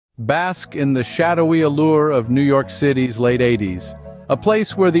Bask in the shadowy allure of New York City's late 80s, a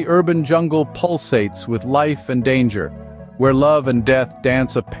place where the urban jungle pulsates with life and danger, where love and death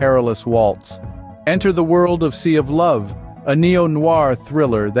dance a perilous waltz. Enter the world of Sea of Love, a neo-noir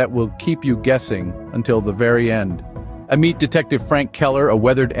thriller that will keep you guessing until the very end. Meet Detective Frank Keller, a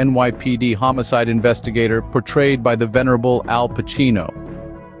weathered NYPD homicide investigator portrayed by the venerable Al Pacino.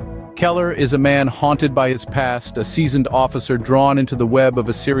 Keller is a man haunted by his past, a seasoned officer drawn into the web of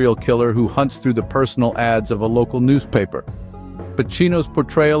a serial killer who hunts through the personal ads of a local newspaper. Pacino's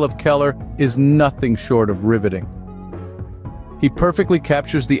portrayal of Keller is nothing short of riveting. He perfectly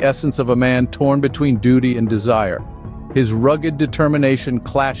captures the essence of a man torn between duty and desire, his rugged determination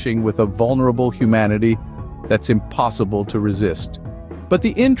clashing with a vulnerable humanity that's impossible to resist. But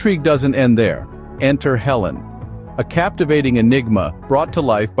the intrigue doesn't end there. Enter Helen, a captivating enigma brought to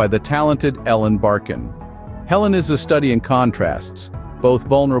life by the talented Ellen Barkin. Helen is a study in contrasts, both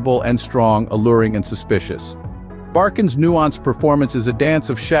vulnerable and strong, alluring and suspicious. Barkin's nuanced performance is a dance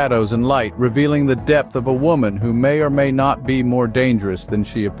of shadows and light, revealing the depth of a woman who may or may not be more dangerous than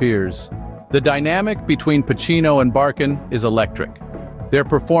she appears. The dynamic between Pacino and Barkin is electric, their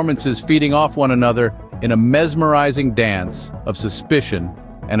performances feeding off one another in a mesmerizing dance of suspicion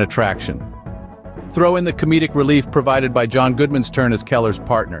and attraction. Throw in the comedic relief provided by John Goodman's turn as Keller's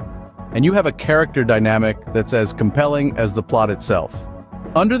partner, and you have a character dynamic that's as compelling as the plot itself.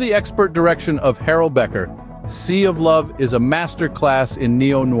 Under the expert direction of Harold Becker, Sea of Love is a masterclass in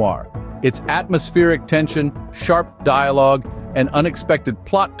neo-noir. Its atmospheric tension, sharp dialogue, and unexpected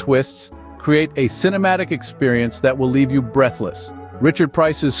plot twists create a cinematic experience that will leave you breathless. Richard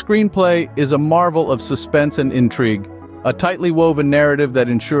Price's screenplay is a marvel of suspense and intrigue, a tightly woven narrative that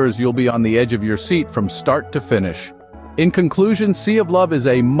ensures you'll be on the edge of your seat from start to finish. In conclusion, Sea of Love is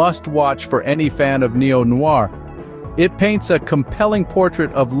a must-watch for any fan of neo-noir. It paints a compelling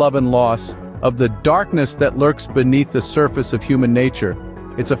portrait of love and loss, of the darkness that lurks beneath the surface of human nature.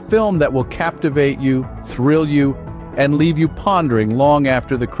 It's a film that will captivate you, thrill you, and leave you pondering long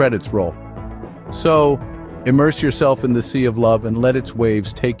after the credits roll. So, immerse yourself in the Sea of Love and let its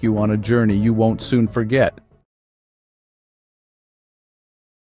waves take you on a journey you won't soon forget.